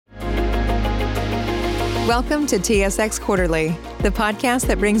Welcome to TSX Quarterly, the podcast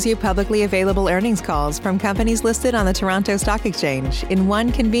that brings you publicly available earnings calls from companies listed on the Toronto Stock Exchange in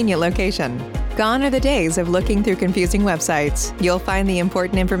one convenient location. Gone are the days of looking through confusing websites. You'll find the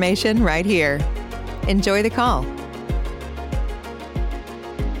important information right here. Enjoy the call.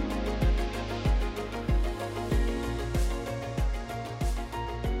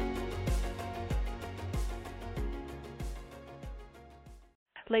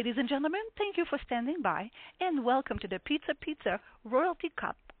 Ladies and gentlemen, thank you for standing by, and welcome to the PZA Royalty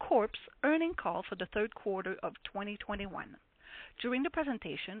Corp's earnings call for the third quarter of 2021. During the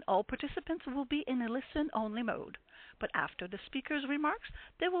presentation, all participants will be in a listen-only mode, but after the speaker's remarks,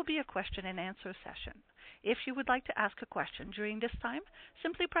 there will be a question-and-answer session. If you would like to ask a question during this time,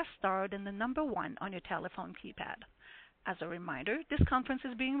 simply press star then the number 1 on your telephone keypad. As a reminder, this conference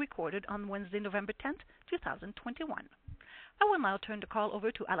is being recorded on Wednesday, November 10th, 2021. I will now turn the call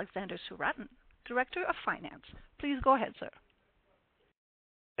over to Alexander Surratt, Director of Finance. Please go ahead, sir.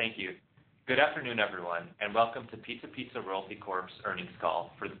 Thank you. Good afternoon, everyone, and welcome to PZA Royalty Corp's earnings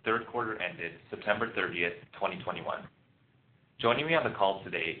call for the third quarter ended September 30th, 2021. Joining me on the call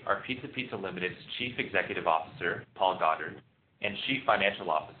today are PZA Limited's Chief Executive Officer, Paul Goddard, and Chief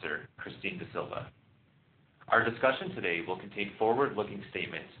Financial Officer, Christine De Silva. Our discussion today will contain forward-looking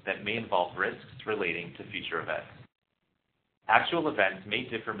statements that may involve risks relating to future events. Actual events may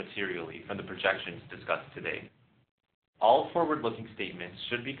differ materially from the projections discussed today. All forward-looking statements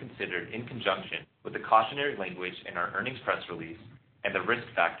should be considered in conjunction with the cautionary language in our earnings press release and the risk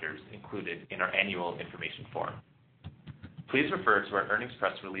factors included in our annual information form. Please refer to our earnings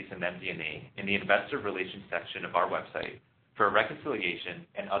press release and MD&A in the Investor Relations section of our website for a reconciliation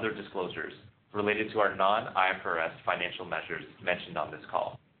and other disclosures related to our non-IFRS financial measures mentioned on this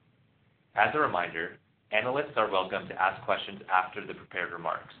call. As a reminder, analysts are welcome to ask questions after the prepared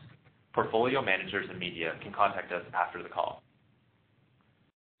remarks. Portfolio managers and media can contact us after the call.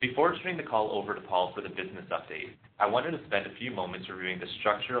 Before turning the call over to Paul for the business update, I wanted to spend a few moments reviewing the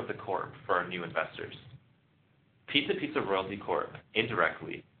structure of the Corp for our new investors. PZA Royalty Corp,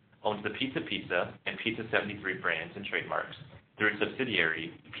 indirectly, owns the PZA and PZA 73 brands and trademarks through its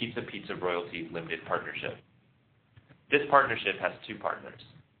subsidiary, PZA Royalty Limited Partnership. This partnership has two partners,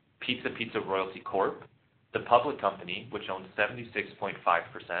 PZA Royalty Corp, the public company, which owns 76.5%,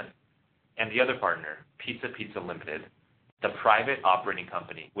 and the other partner, PZA Limited, the private operating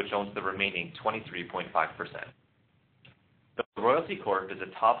company, which owns the remaining 23.5%. The Royalty Corp is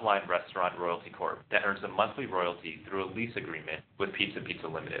a top-line restaurant royalty corp that earns a monthly royalty through a lease agreement with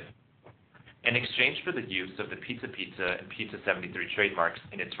PZA Limited. In exchange for the use of the PZA and PZA 73 trademarks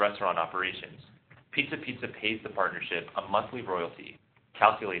in its restaurant operations, PZA pays the partnership a monthly royalty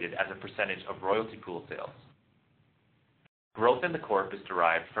calculated as a percentage of royalty pool sales. Growth in the Corp is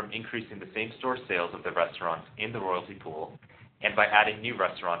derived from increasing the same-store sales of the restaurants in the royalty pool and by adding new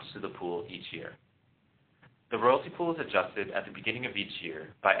restaurants to the pool each year. The royalty pool is adjusted at the beginning of each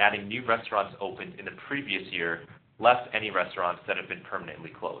year by adding new restaurants opened in the previous year, less any restaurants that have been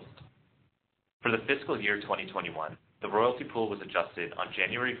permanently closed. For the fiscal year 2021, the royalty pool was adjusted on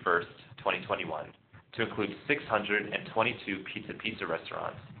January 1st, 2021, to include 622 PZA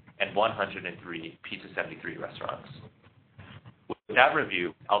restaurants and 103 PZA 73 restaurants. With that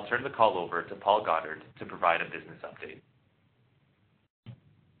review, I'll turn the call over to Paul Goddard to provide a business update.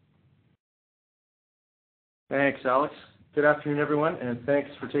 Thanks, Alex. Good afternoon, everyone, and thanks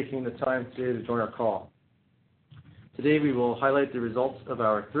for taking the time today to join our call. Today, we will highlight the results of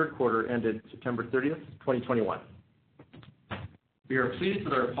our third quarter ended September 30th, 2021. We are pleased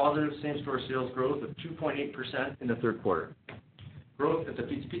with our positive same-store sales growth of 2.8% in the third quarter. Growth at the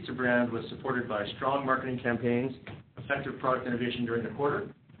PZA brand was supported by strong marketing campaigns, effective product innovation during the quarter,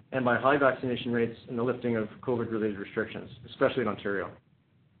 and by high vaccination rates and the lifting of COVID-related restrictions, especially in Ontario.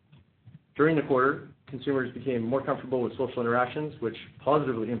 During the quarter, consumers became more comfortable with social interactions, which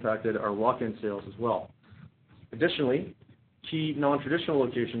positively impacted our walk-in sales as well. Additionally, key non-traditional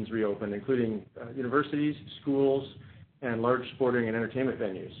locations reopened, including universities, schools, and large sporting and entertainment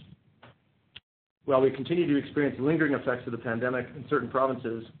venues. While we continue to experience lingering effects of the pandemic in certain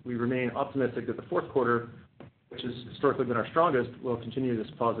provinces, we remain optimistic that the fourth quarter, which has historically been our strongest, will continue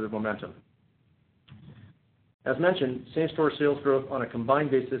this positive momentum. As mentioned, same-store sales growth on a combined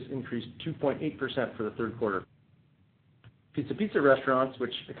basis increased 2.8% for the third quarter. PZA restaurants,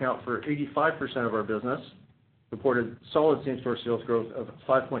 which account for 85% of our business, reported solid same-store sales growth of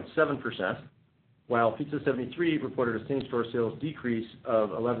 5.7%, while PZA 73 reported a same-store sales decrease of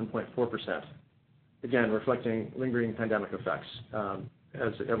 11.4%, again reflecting lingering pandemic effects.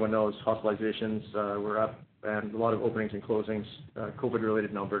 As everyone knows, hospitalizations were up and a lot of openings and closings,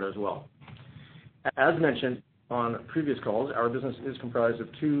 COVID-related in Alberta as well. As mentioned on previous calls, our business is comprised of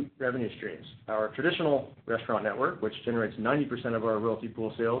two revenue streams: our traditional restaurant network, which generates 90% of our royalty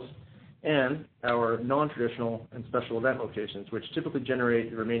pool sales, and our non-traditional and special event locations, which typically generate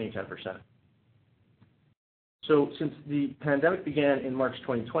the remaining 10%. So since the pandemic began in March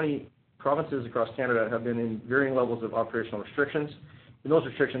 2020, provinces across Canada have been in varying levels of operational restrictions, and those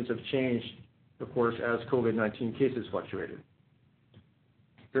restrictions have changed, of course, as COVID-19 cases fluctuated.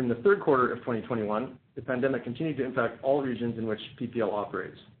 During the third quarter of 2021, the pandemic continued to impact all regions in which PPL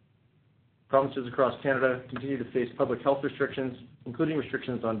operates. Provinces across Canada continue to face public health restrictions, including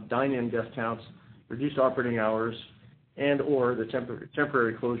restrictions on dine-in guest counts, reduced operating hours, and or the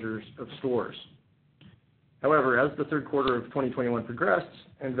temporary closures of stores. However, as the third quarter of 2021 progressed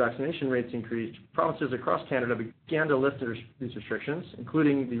and vaccination rates increased, provinces across Canada began to lift these restrictions,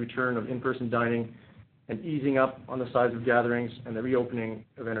 including the return of in-person dining and easing up on the size of gatherings and the reopening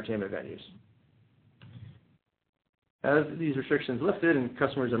of entertainment venues. As these restrictions lifted and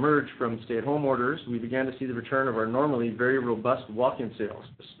customers emerged from stay-at-home orders, we began to see the return of our normally very robust walk-in sales,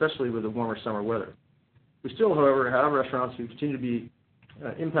 especially with the warmer summer weather. We still, however, have restaurants who continue to be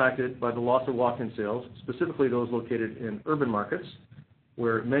impacted by the loss of walk-in sales, specifically those located in urban markets,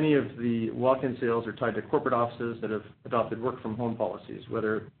 where many of the walk-in sales are tied to corporate offices that have adopted work-from-home policies,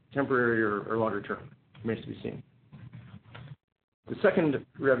 whether temporary or longer term. Remains to be seen. The second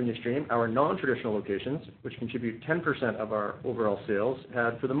revenue stream, our non-traditional locations, which contribute 10% of our overall sales,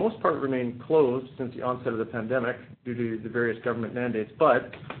 had for the most part remained closed since the onset of the pandemic due to the various government mandates,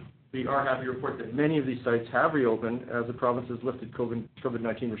 but we are happy to report that many of these sites have reopened as the provinces lifted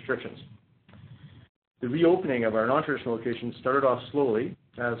COVID-19 restrictions. The reopening of our non-traditional locations started off slowly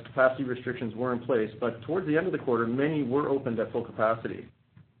as capacity restrictions were in place, but towards the end of the quarter, many were opened at full capacity.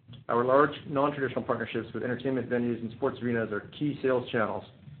 Our large non-traditional partnerships with entertainment venues and sports arenas are key sales channels,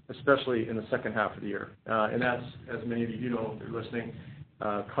 especially in the second half of the year. And that's, as many of you know if you're listening,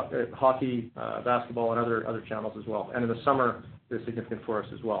 hockey, basketball, and other channels as well. And in the summer, they're significant for us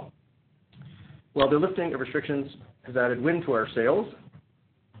as well. Well, the lifting of restrictions has added wind to our sales,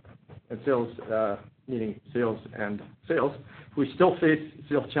 and sales meaning sales and sales. We still face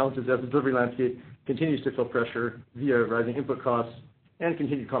sales challenges as the delivery landscape continues to feel pressure via rising input costs and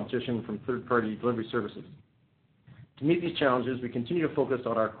continued competition from third-party delivery services. To meet these challenges, we continue to focus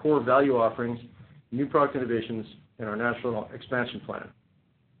on our core value offerings, new product innovations, and our national expansion plan.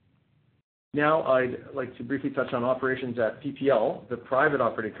 Now I'd like to briefly touch on operations at PPL, the private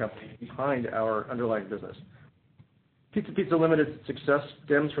operating company behind our underlying business. Pizza Pizza Limited's success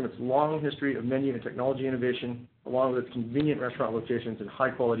stems from its long history of menu and technology innovation, along with its convenient restaurant locations and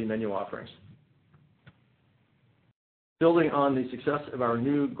high-quality menu offerings. Building on the success of our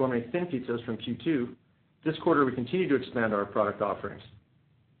new gourmet thin pizzas from Q2, this quarter we continue to expand our product offerings.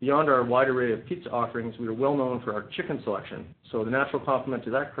 Beyond our wide array of pizza offerings, we are well known for our chicken selection, so the natural complement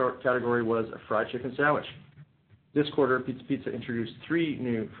to that category was a fried chicken sandwich. This quarter, Pizza Pizza introduced 3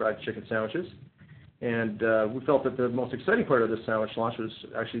 new fried chicken sandwiches, and we felt that the most exciting part of this sandwich launch was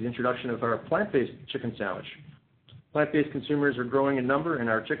actually the introduction of our plant-based chicken sandwich. Plant-based consumers are growing in number, and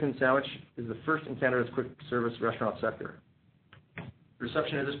our chicken sandwich is the first in Canada's quick service restaurant sector. The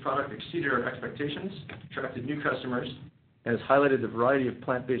reception of this product exceeded our expectations, attracted new customers, and has highlighted the variety of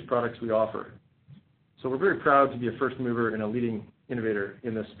plant-based products we offer. So we're very proud to be a first mover and a leading innovator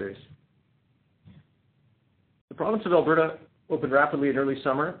in this space. The province of Alberta opened rapidly in early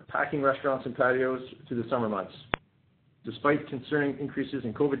summer, packing restaurants and patios through the summer months. Despite concerning increases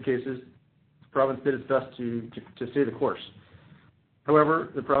in COVID cases, the province did its best to stay the course. However,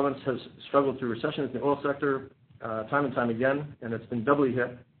 the province has struggled through recessions in the oil sector time and time again, and it's been doubly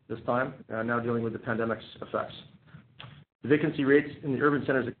hit this time, now dealing with the pandemic's effects. The vacancy rates in the urban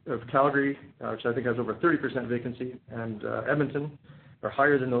centers of Calgary, which I think has over 30% vacancy, and Edmonton are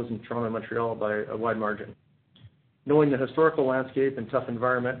higher than those in Toronto and Montreal by a wide margin. Knowing the historical landscape and tough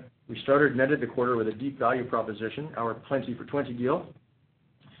environment, we started and ended the quarter with a deep value proposition, our Plenty for 20 deal.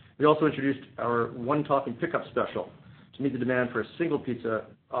 We also introduced our one-topping pickup special to meet the demand for a single pizza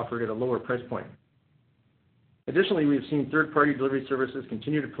offered at a lower price point. Additionally, we've seen third-party delivery services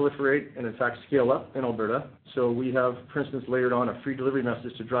continue to proliferate and, in fact, scale up in Alberta. So we have, for instance, layered on a free delivery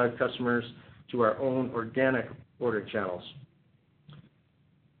message to drive customers to our own organic ordering channels.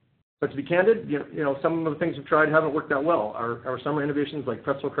 But to be candid, some of the things we've tried haven't worked out well. Our summer innovations like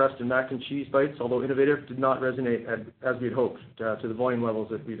pretzel crust and mac and cheese bites, although innovative, did not resonate as we'd hoped to the volume levels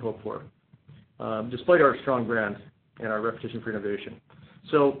that we'd hoped for, despite our strong brand and our reputation for innovation.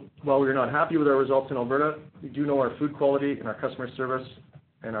 So while we're not happy with our results in Alberta, we do know our food quality and our customer service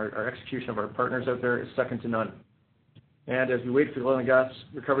and our execution of our partners out there is second to none. And as we wait for the oil and gas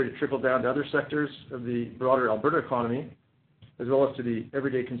recovery to trickle down to other sectors of the broader Alberta economy, as well as to the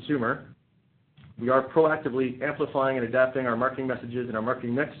everyday consumer, we are proactively amplifying and adapting our marketing messages and our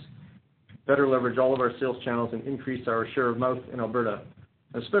marketing mix, better leverage all of our sales channels and increase our share of mouth in Alberta,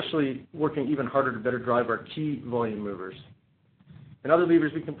 especially working even harder to better drive our key volume movers. And other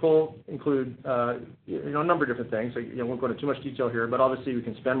levers we can pull include a number of different things. I won't go into too much detail here, but obviously we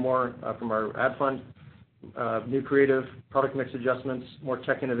can spend more from our ad fund, new creative, product mix adjustments, more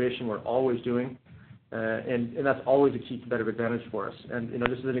tech innovation we're always doing, and that's always a key competitive advantage for us. And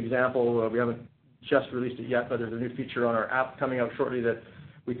this is an example. We haven't just released it yet, but there's a new feature on our app coming out shortly that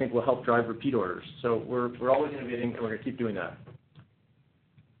we think will help drive repeat orders. So we're always innovating, and we're going to keep doing that.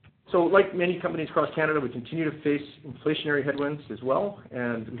 So like many companies across Canada, we continue to face inflationary headwinds as well,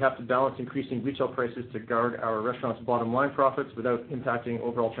 and we have to balance increasing retail prices to guard our restaurants' bottom line profits without impacting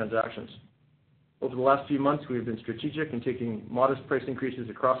overall transactions. Over the last few months, we have been strategic in taking modest price increases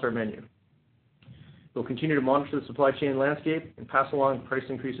across our menu. We'll continue to monitor the supply chain landscape and pass along price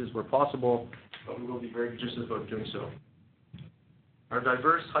increases where possible, but we will be very judicious about doing so. Our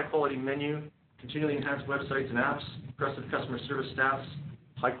diverse, high-quality menu, continually enhanced websites and apps, impressive customer service stats,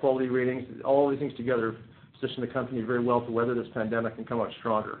 high-quality ratings, all these things together position the company very well to weather this pandemic and come out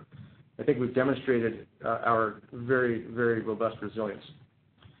stronger. I think we've demonstrated our very, very robust resilience.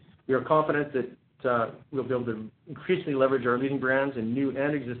 We are confident that we'll be able to increasingly leverage our leading brands in new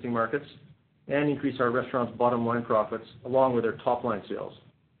and existing markets and increase our restaurants' bottom line profits along with their top line sales.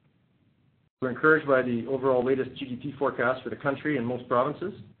 We're encouraged by the overall latest GDP forecast for the country and most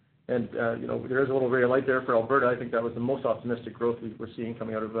provinces. And, there is a little ray of light there for Alberta. I think that was the most optimistic growth we're seeing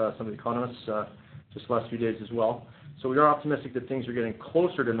coming out of some of the economists just the last few days as well. So we are optimistic that things are getting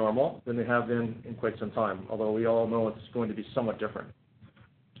closer to normal than they have been in quite some time, although we all know it's going to be somewhat different.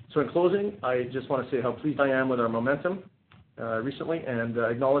 So in closing, I just want to say how pleased I am with our momentum recently and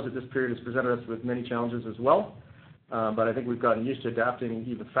acknowledge that this period has presented us with many challenges as well. But I think we've gotten used to adapting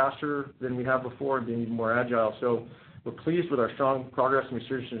even faster than we have before and being even more agile. So we're pleased with our strong progress and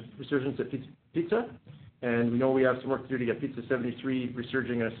resurgence at Pizza, and we know we have some work to do to get Pizza 73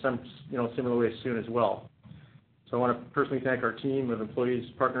 resurging in a similar way soon as well. So I want to personally thank our team of employees,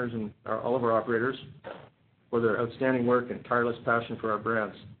 partners, and all of our operators for their outstanding work and tireless passion for our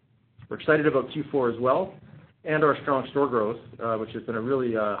brands. We're excited about Q4 as well, and our strong store growth, which has been a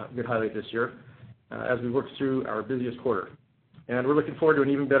really good highlight this year, as we work through our busiest quarter. And we're looking forward to an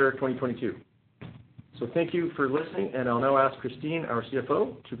even better 2022. So thank you for listening, and I'll now ask Christine, our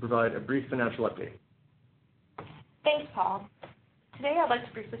CFO, to provide a brief financial update. Thanks, Paul. Today I'd like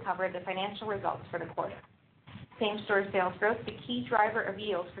to briefly cover the financial results for the quarter. Same-store sales growth, the key driver of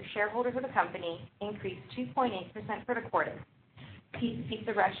yields for shareholders of the company, increased 2.8% for the quarter.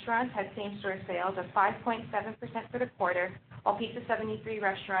 Pizza restaurants had same-store sales of 5.7% for the quarter, while Pizza 73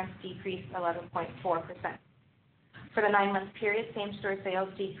 restaurants decreased 11.4%. For the 9-month period, same-store sales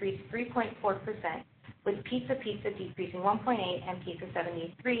decreased 3.4%, with Pizza decreasing 1.8% and Pizza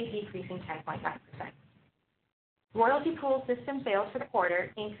 73 decreasing 10.9%. Royalty Pool system sales for the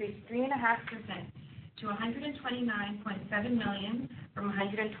quarter increased 3.5% to $129.7 million from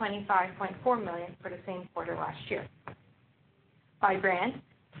 $125.4 million for the same quarter last year. By brand,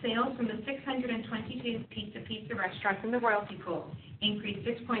 sales from the 622 Pizza restaurants in the Royalty Pool increased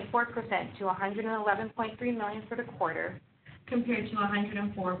 6.4% to $111.3 million for the quarter, compared to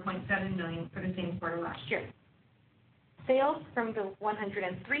 $104.7 million for the same quarter last year. Sales from the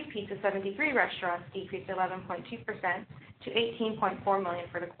 103 Pizza 73 restaurants decreased 11.2% to $18.4 million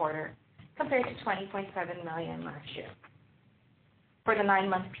for the quarter, compared to $20.7 million last year. For the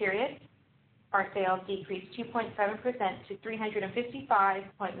 9-month period, our sales decreased 2.7% to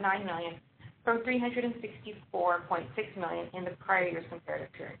 $355.9 million from $364.6 million in the prior year's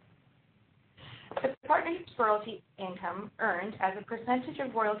comparative period. The partnership's royalty income earned as a percentage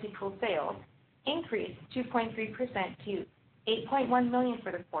of Royalty Pool sales increased 2.3% to $8.1 million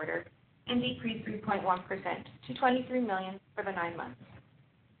for the quarter and decreased 3.1% to $23 million for the 9 months.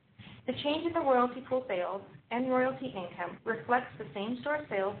 The change in the Royalty Pool sales and royalty income reflects the same-store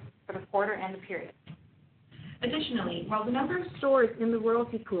sales for the quarter and the period. Additionally, while the number of stores in the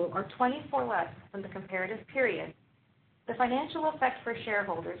Royalty Pool are 24 less than the comparative period, the financial effect for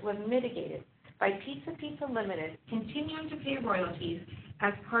shareholders was mitigated by Pizza Limited continuing to pay royalties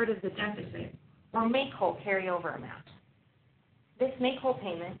as part of the deficit or make-whole carryover amount. This make-whole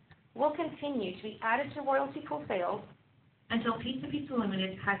payment will continue to be added to Royalty Pool sales until Pizza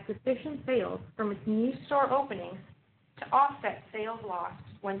Limited has sufficient sales from its new store openings to offset sales lost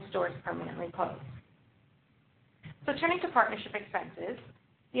when stores permanently close. So turning to partnership expenses,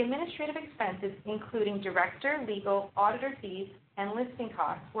 The administrative expenses, including director, legal, auditor fees, and listing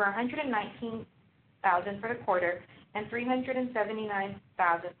costs, were $119,000 for the quarter and $379,000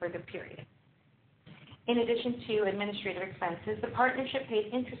 for the period. In addition to administrative expenses, the partnership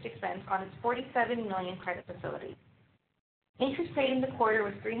paid interest expense on its $47 million credit facility. Interest paid in the quarter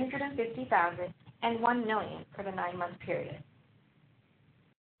was $350,000 and $1 million for the 9-month period.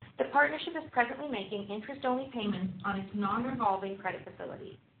 The partnership is presently making interest-only payments on its non-revolving credit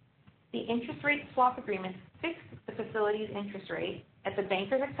facility. The interest rate swap agreement fixed the facility's interest rate at the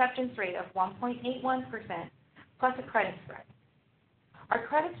banker's acceptance rate of 1.81% plus a credit spread. Our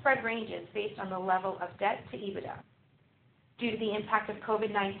credit spread ranges based on the level of debt to EBITDA. Due to the impact of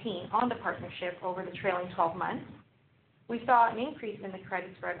COVID-19 on the partnership over the trailing 12 months, we saw an increase in the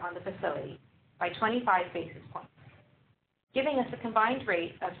credit spread on the facility by 25 basis points, giving us a combined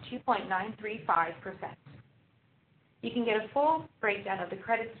rate of 2.935%. You can get a full breakdown of the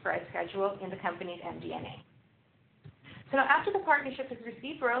credit spread schedule in the company's MD&A. So now after the partnership has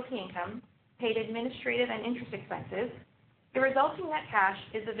received royalty income, paid administrative and interest expenses, the resulting net cash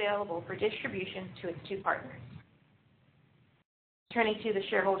is available for distribution to its two partners. Turning to the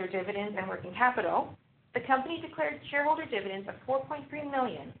shareholder dividends and working capital, the company declared shareholder dividends of $4.3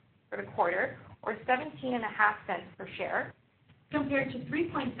 million for the quarter, or 17.5 cents per share, compared to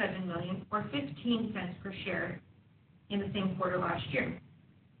 $3.7 million, or 15 cents per share in the same quarter last year.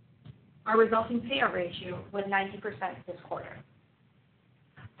 Our resulting payout ratio was 90% this quarter.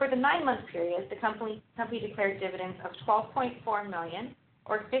 For the 9-month period, the company declared dividends of $12.4 million,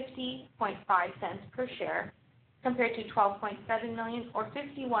 or 50.5 cents per share, compared to $12.7 million, or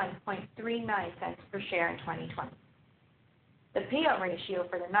 51.39 cents per share in 2020. The payout ratio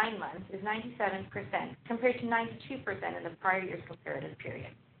for the 9 months is 97%, compared to 92% in the prior year's comparative period.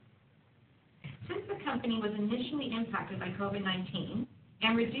 Since the company was initially impacted by COVID-19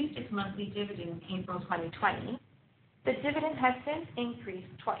 and reduced its monthly dividend in April 2020, the dividend has since increased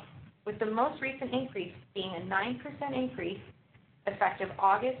twice, with the most recent increase being a 9% increase effective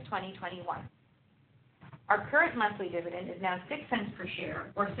August 2021. Our current monthly dividend is now 6 cents per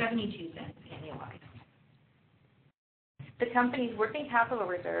share, or 72 cents annualized. The company's working capital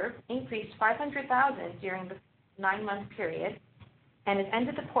reserve increased $500,000 during the 9-month period and has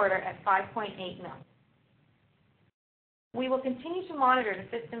ended the quarter at $5.8 million. We will continue to monitor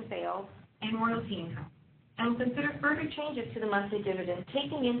the system sales and royalty income, and will consider further changes to the monthly dividend,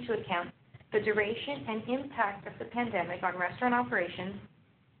 taking into account the duration and impact of the pandemic on restaurant operations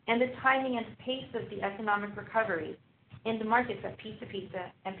and the timing and pace of the economic recovery in the markets of Pizza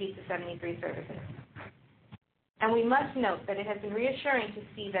Pizza and Pizza 73 services. And we must note that it has been reassuring to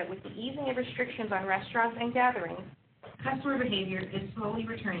see that with the easing of restrictions on restaurants and gatherings, customer behavior is slowly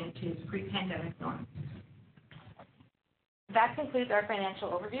returning to its pre-pandemic norms. That concludes our financial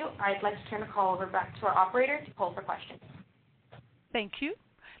overview. I'd like to turn the call over back to our operator to poll for questions. Thank you.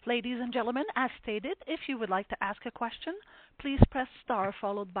 Ladies and gentlemen, as stated, if you would like to ask a question, please press star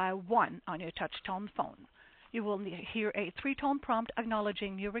followed by 1 on your touch-tone phone. You will hear a 3-tone prompt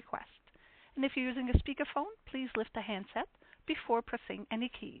acknowledging your request. And if you're using a speakerphone, please lift the handset before pressing any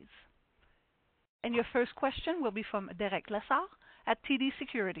keys. And your first question will be from Derek Lessard at TD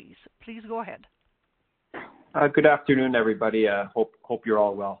Securities. Please go ahead. Good afternoon, everybody. Hope you're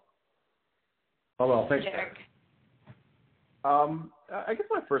all well. Oh, well, thanks. Derek. I guess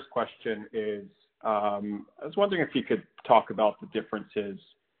my first question is, I was wondering if you could talk about the differences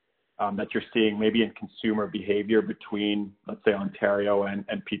that you're seeing maybe in consumer behavior between, let's say, Ontario and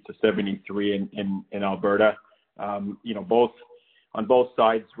Pizza 73 in Alberta. On both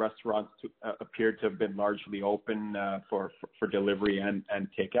sides, restaurants appeared to have been largely open for delivery and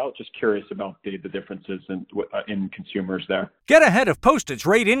takeout. Just curious about the differences in consumers there. Get ahead of postage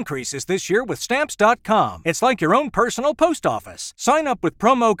rate increases this year with Stamps.com. It's like your own personal post office. Sign up with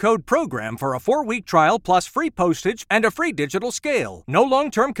promo code PROGRAM for a 4-week trial plus free postage and a free digital scale. No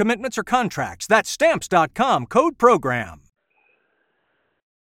long-term commitments or contracts. That's Stamps.com, code PROGRAM.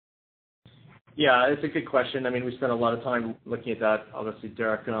 Yeah, it's a good question. I mean, we spent a lot of time looking at that. Obviously,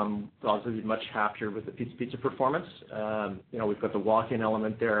 Derek, obviously much happier with the Pizza performance. We've got the walk-in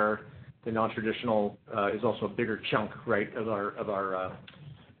element there. The non-traditional is also a bigger chunk, right, of our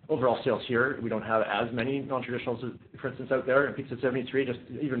overall sales here. We don't have as many non-traditionals, for instance, out there in Pizza 73, just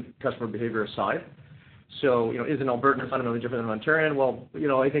even customer behavior aside. So, is an Albertan fundamentally different than an Ontarian? Well,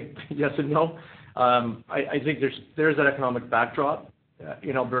 I think yes and no. I think there's that economic backdrop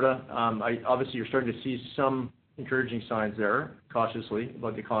in Alberta. Obviously, you're starting to see some encouraging signs there, cautiously,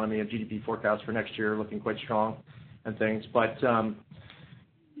 about the economy and GDP forecasts for next year looking quite strong and things. But,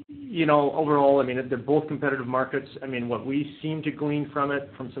 Overall, they're both competitive markets. What we seem to glean from it,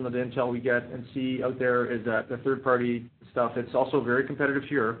 from some of the intel we get and see out there, is that the third-party stuff, it's also very competitive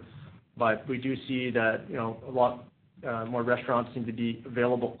here, but we do see that, a lot more restaurants seem to be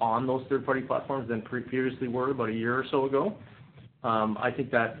available on those third-party platforms than previously were about a year or so ago. I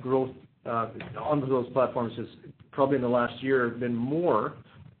think that growth on those platforms has probably in the last year been more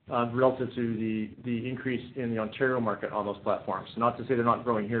relative to the increase in the Ontario market on those platforms. Not to say they're not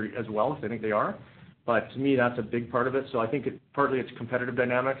growing here as well, because I think they are, but to me that's a big part of it. So I think partly it's competitive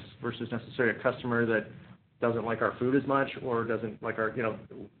dynamics versus necessarily a customer that doesn't like our food as much or doesn't like our,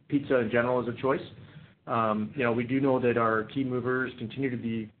 pizza in general as a choice. We do know that our key movers continue to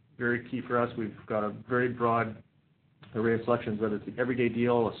be very key for us. We've got a very broad array of selections, whether it's the everyday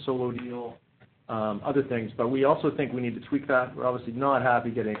deal, a solo deal, other things. But we also think we need to tweak that. We're obviously not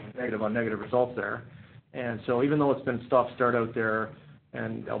happy getting negative on negative results there. And so even though it's been stop-start out there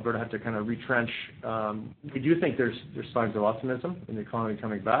and Alberta had to kind of retrench, we do think there's signs of optimism in the economy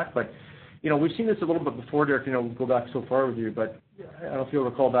coming back. But, we've seen this a little bit before, Derek, we'll go back so far with you, but I don't know if you'll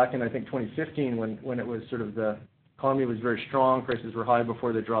recall back in, I think, 2015 when it was sort of the economy was very strong, prices were high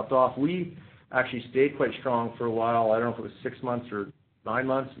before they dropped off. We actually stayed quite strong for a while. I don't know if it was 6 months or 9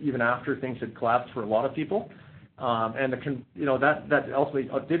 months, even after things had collapsed for a lot of people. And that ultimately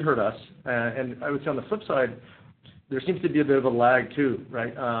did hurt us. And I would say on the flip side, there seems to be a bit of a lag too,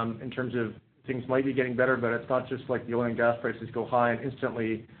 right? In terms of things might be getting better, but it's not just like the oil and gas prices go high and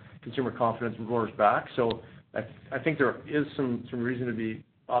instantly consumer confidence roars back. So I think there is some reason to be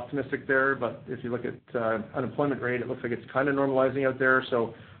optimistic there. But if you look at unemployment rate, it looks like it's kind of normalizing out there.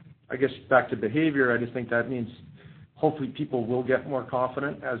 So I guess back to behavior, I just think that means hopefully people will get more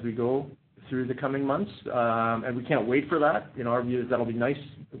confident as we go through the coming months. And we can't wait for that. Our view is that'll be nice,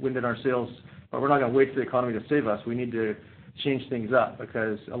 wind in our sails, but we're not going to wait for the economy to save us. We need to change things up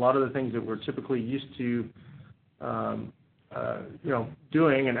because a lot of the things that we're typically used to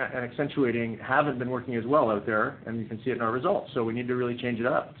doing and accentuating haven't been working as well out there, and you can see it in our results. So we need to really change it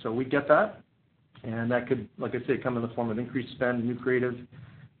up. So we get that, and that could, like I say, come in the form of increased spend, new creative,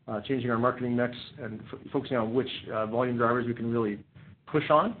 changing our marketing mix, and focusing on which volume drivers we can really push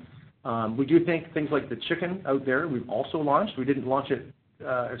on. We do think things like the chicken out there, we've also launched. We didn't launch it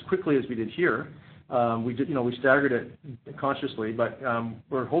as quickly as we did here. We staggered it consciously, but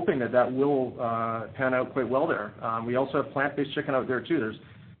we're hoping that will pan out quite well there. We also have plant-based chicken out there too. There's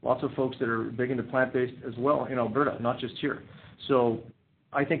lots of folks that are big into plant-based as well in Alberta, not just here. So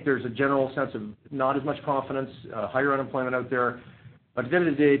I think there's a general sense of not as much confidence, higher unemployment out there. But at the end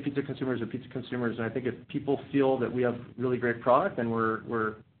of the day, pizza consumers are pizza consumers, and I think if people feel that we have really great product and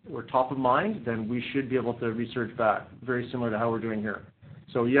we're top of mind, then we should be able to research back, very similar to how we're doing here.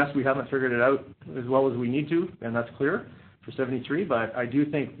 So yes, we haven't figured it out as well as we need to, and that's clear for 73, but I do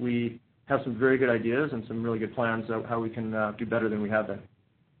think we have some very good ideas and some really good plans of how we can do better than we have been,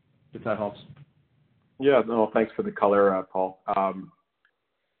 if that helps. Yeah, no, thanks for the color, Paul.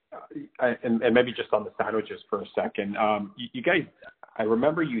 And maybe just on the sandwiches for a second. You guys, I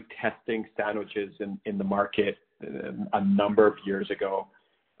remember you testing sandwiches in the market a number of years ago.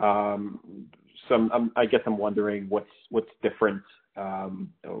 I guess I'm wondering what's different.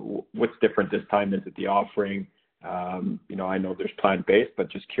 What's different this time? Is it the offering? I know there's plant-based, but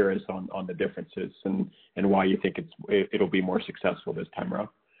just curious on the differences and why you think it'll be more successful this time around.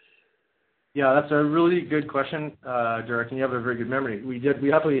 Yeah, that's a really good question, Derek, and you have a very good memory. We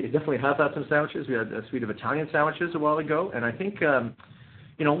definitely have had some sandwiches. We had a suite of Italian sandwiches a while ago, and I think,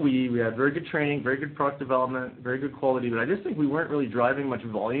 we had very good training, very good product development, very good quality, but I just think we weren't really driving much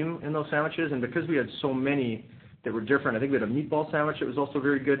volume in those sandwiches, and because we had so many that were different, I think we had a meatball sandwich that was also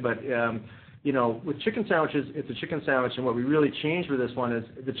very good, but, with chicken sandwiches, it's a chicken sandwich, and what we really changed with this one is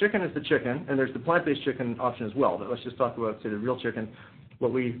the chicken is the chicken, and there's the plant-based chicken option as well, but let's just talk about, say, the real chicken.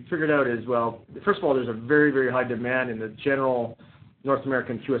 What we figured out is, well, first of all, there's a very, very high demand in the general North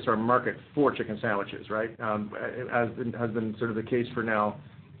American QSR market for chicken sandwiches, right? As has been sort of the case for now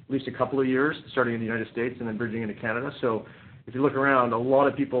at least a couple of years, starting in the United States and then bridging into Canada. So if you look around, a lot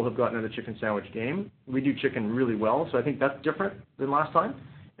of people have gotten into the chicken sandwich game. We do chicken really well, so I think that's different than last time.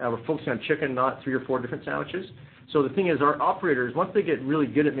 We're focusing on chicken, not 3 or 4 different sandwiches. So the thing is, our operators, once they get really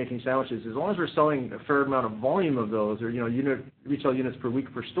good at making sandwiches, as long as we're selling a fair amount of volume of those, or retail units per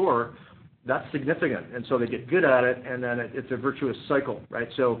week per store, that's significant. And so they get good at it, and then it's a virtuous cycle, right?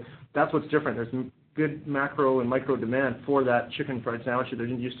 So that's what's different. There's good macro and micro demand for that chicken fried sandwich that there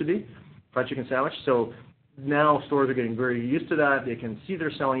didn't used to be, fried chicken sandwich. So now stores are getting very used to that. They can see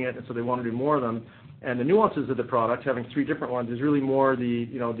they're selling it, and so they want to do more of them. And the nuances of the product, having 3 different ones, is really more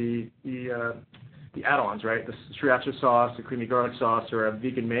the the add-ons, right? The sriracha sauce, the creamy garlic sauce, or a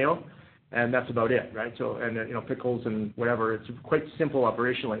vegan mayo, and that's about it, right? So, and pickles and whatever. It's quite simple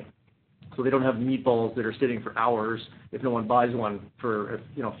operationally. So they don't have meatballs that are sitting for hours if no one buys one for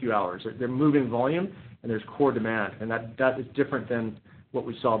a few hours. They're moving volume, and there's core demand, and that is different than what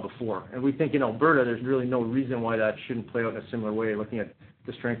we saw before. And we think in Alberta, there's really no reason why that shouldn't play out in a similar way, looking at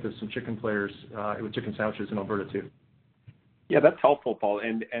the strength of some chicken players with chicken sandwiches in Alberta too. Yeah, that's helpful, Paul.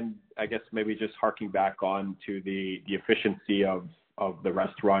 And I guess maybe just harking back on to the efficiency of the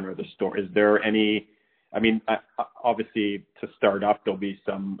restaurant or the store. Is there any? I mean, obviously, to start up, there'll be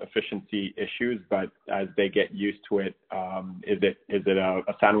some efficiency issues, but as they get used to it, is it a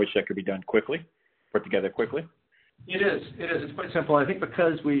sandwich that could be done quickly, put together quickly? It is. It's quite simple. I think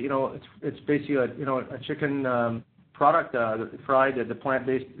because it's basically a chicken product, fried, the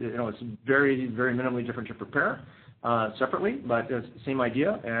plant-based. It's very, very minimally different to prepare separately, but it's the same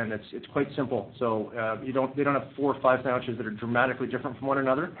idea, and it's quite simple. So they don't have 4 or 5 sandwiches that are dramatically different from one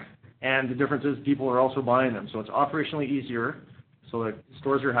another. And the difference is people are also buying them. So it's operationally easier. So the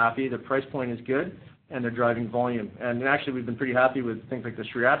stores are happy. The price point is good, and they're driving volume. And actually, we've been pretty happy with things like the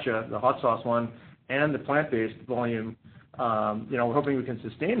sriracha, the hot sauce one, and the plant-based volume. We're hoping we can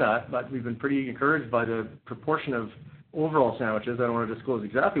sustain that, but we've been pretty encouraged by the proportion of overall sandwiches. I don't want to disclose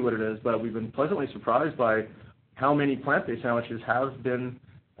exactly what it is, but we've been pleasantly surprised by how many plant-based sandwiches have been,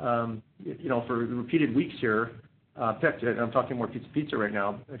 for repeated weeks here, picked. And I'm talking more Pizza right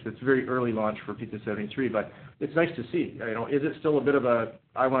now. It's a very early launch for Pizza 73, but it's nice to see. Is it still a bit of a,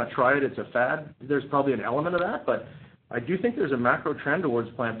 I want to try it, it's a fad? There's probably an element of that, but I do think there's a macro trend towards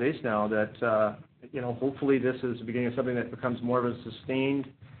plant-based now that, hopefully this is the beginning of something that becomes more of a sustained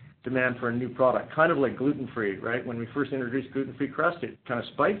demand for a new product, kind of like gluten-free, right? When we first introduced gluten-free crust, it kind of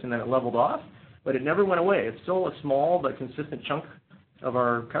spiked and then it leveled off, but it never went away. It's still a small but consistent chunk of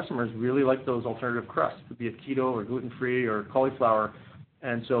our customers really like those alternative crusts, be it keto or gluten-free or cauliflower.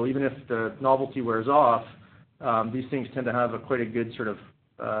 And so even if the novelty wears off, these things tend to have quite a good sort of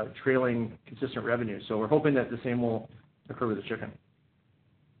trailing consistent revenue. So we're hoping that the same will occur with the chicken.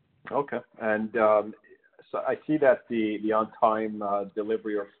 Okay. And so I see that the on-time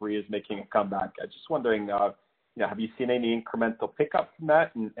delivery or free is making a comeback. I'm just wondering, have you seen any incremental pickup from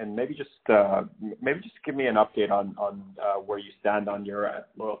that? And maybe just give me an update on where you stand on your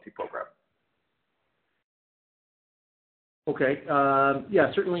loyalty program. Okay.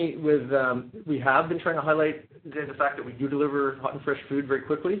 Certainly we have been trying to highlight the fact that we do deliver hot and fresh food very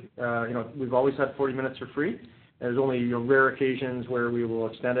quickly. We've always had 40 minutes for free. There's only rare occasions where we will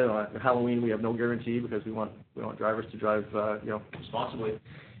extend it. On Halloween, we have no guarantee because we want drivers to drive responsibly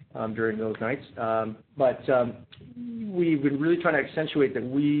during those nights. But we've been really trying to accentuate that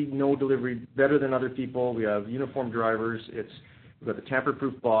we know delivery better than other people. We have uniformed drivers. We've got the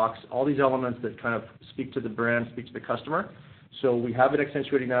tamper-proof box, all these elements that kind of speak to the brand, speak to the customer. So we have been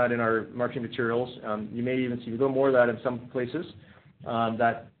accentuating that in our marketing materials. You may even see a little more of that in some places,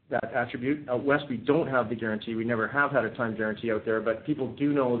 that attribute. Out west, we don't have the guarantee. We never have had a time guarantee out there, but people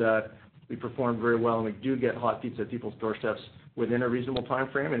do know that we perform very well and we do get hot pizza at people's doorsteps within a reasonable time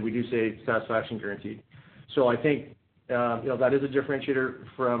frame, and we do say satisfaction guaranteed. So I think that is a differentiator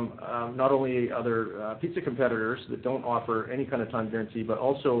from not only other pizza competitors that don't offer any kind of time guarantee, but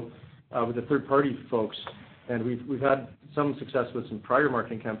also with the third-party folks. And we've had some success with some prior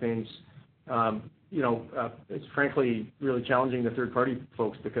marketing campaigns. It's frankly really challenging the third-party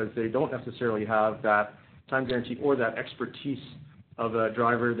folks because they don't necessarily have that time guarantee or that expertise of a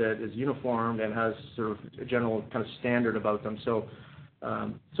driver that is uniformed and has sort of a general kind of standard about them. So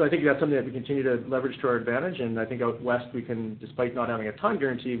I think that's something that we continue to leverage to our advantage. And I think out west we can, despite not having a time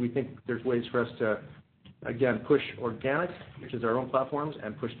guarantee, we think there's ways for us to, again, push organic, which is our own platforms,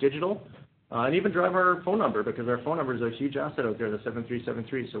 and push digital. And even drive our phone number, because our phone number is a huge asset out there, the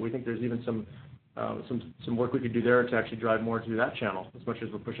 7373. So we think there's even some work we could do there to actually drive more through that channel, as much as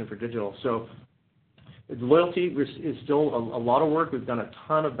we're pushing for digital. So loyalty is still a lot of work. We've done a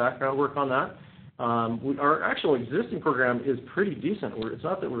ton of background work on that. Our actual existing program is pretty decent. It's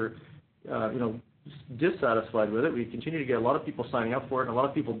not that we're dissatisfied with it. We continue to get a lot of people signing up for it, and a lot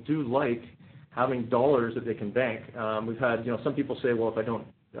of people do like having dollars that they can bank. We've had some people say, well, if I don't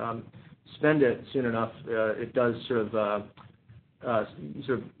spend it soon enough, it does sort of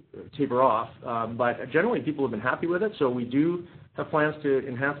taper off. But generally, people have been happy with it. So we do have plans to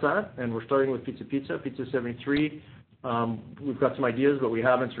enhance that, and we're starting with Pizza 73. We've got some ideas, but we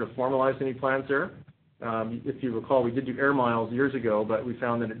haven't sort of formalized any plans there. If you recall, we did do air miles years ago, but we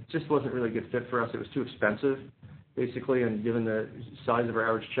found that it just wasn't really a good fit for us. It was too expensive, basically, and given the size of our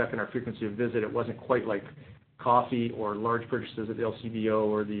average check and our frequency of visit, it wasn't quite like coffee or large purchases at the LCBO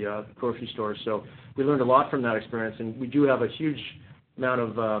or the grocery store. So we learned a lot from that experience, and we do have a huge amount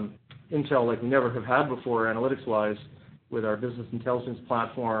of intel like we never have had before analytics-wise with our business intelligence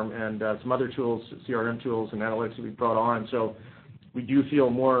platform and some other tools, CRM tools and analytics that we brought on. So we do feel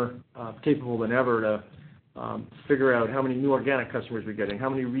more capable than ever to figure out how many new organic customers we're getting, how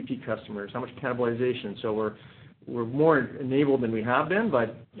many repeat customers, how much cannibalization. So we're more enabled than we have been,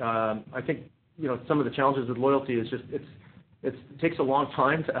 but I think some of the challenges with loyalty is just it takes a long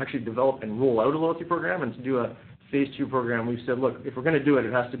time to actually develop and roll out a loyalty program, and to do a phase 2 program. We've said, look, if we're going to do it,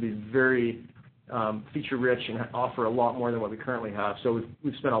 it has to be very feature rich and offer a lot more than what we currently have. So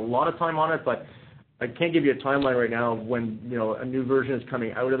we've spent a lot of time on it, but I can't give you a timeline right now of when a new version is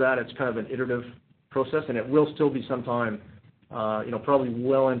coming out of that. It's kind of an iterative process, and it will still be some time, probably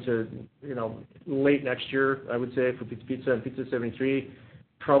well into late next year, I would say, for Pizza Pizza and Pizza 73,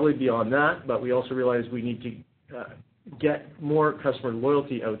 probably beyond that. But we also realize we need to get more customer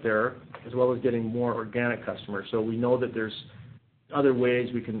loyalty out there, as well as getting more organic customers. So we know that there's other ways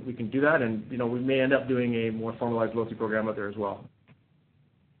we can do that, and we may end up doing a more formalized loyalty program out there as well.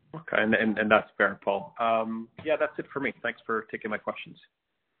 Okay, and that's fair, Paul. Yeah, that's it for me. Thanks for taking my questions.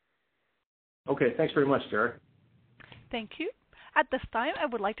 Okay, thanks very much, Derek. Thank you. At this time, I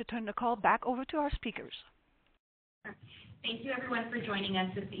would like to turn the call back over to our speakers. Thank you, everyone, for joining us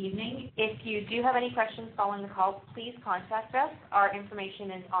this evening. If you do have any questions following the call, please contact us. Our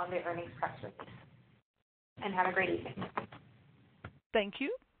information is on the earnings press release. And have a great evening. Thank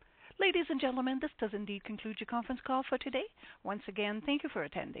you. Ladies and gentlemen, this does indeed conclude your conference call for today. Once again, thank you for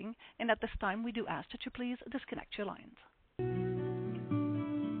attending. And at this time, we do ask that you please disconnect your lines.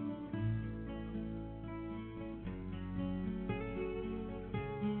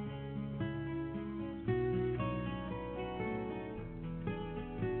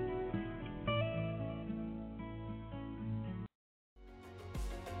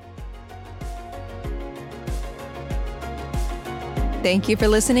 Thank you for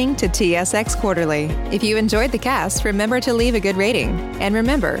listening to TSX Quarterly. If you enjoyed the cast, remember to leave a good rating. And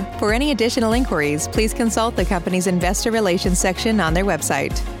remember, for any additional inquiries, please consult the company's investor relations section on their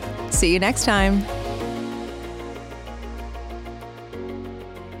website. See you next time.